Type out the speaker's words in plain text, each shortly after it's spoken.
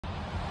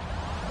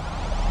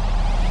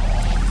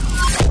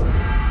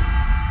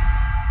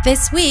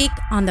This week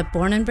on the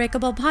Born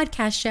Unbreakable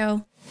podcast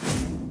show.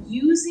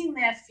 Using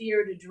that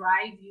fear to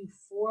drive you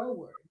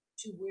forward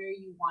to where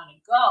you want to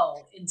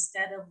go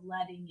instead of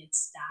letting it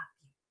stop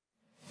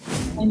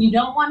you. And you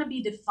don't want to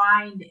be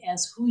defined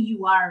as who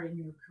you are in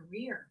your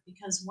career,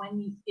 because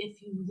if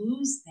you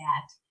lose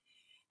that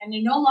and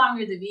you're no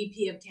longer the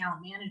VP of Talent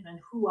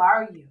Management, who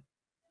are you?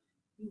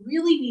 You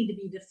really need to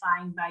be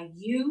defined by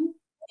you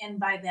and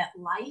by that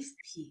life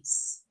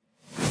piece.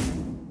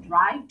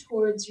 Drive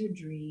towards your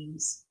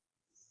dreams,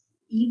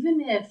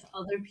 even if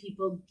other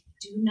people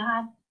do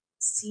not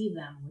see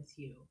them with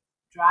you.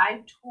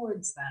 Drive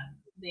towards them.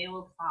 They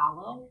will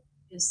follow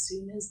as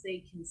soon as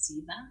they can see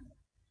them,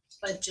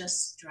 but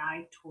just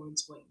drive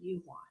towards what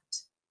you want,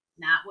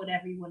 not what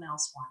everyone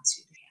else wants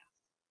you to have.